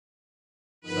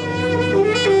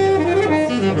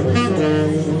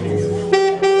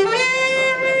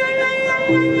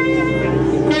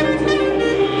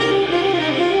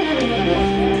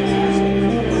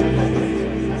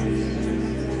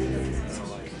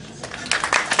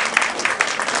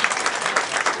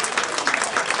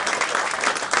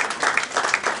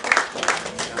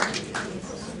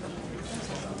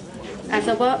As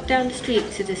I walk down the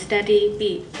street to the steady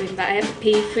beat, with my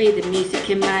MP3, the music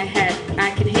in my head,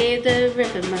 I can hear the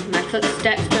rhythm of my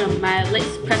footsteps drum, my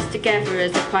lips pressed together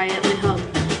as I quietly hum.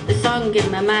 The song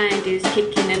in my mind is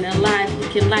kicking and alive,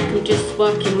 looking like I'm just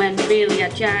walking when really I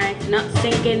jive. Not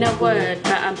singing a word,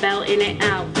 but I'm belting it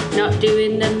out. Not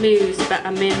doing the moves, but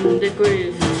I'm in the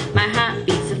groove. My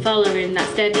heartbeats are following that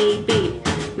steady beat.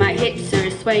 My hips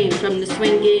are swaying from the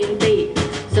swinging beat.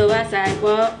 So as I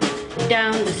walk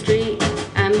down the street,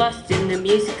 I'm lost in the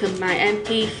music of my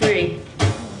MP3.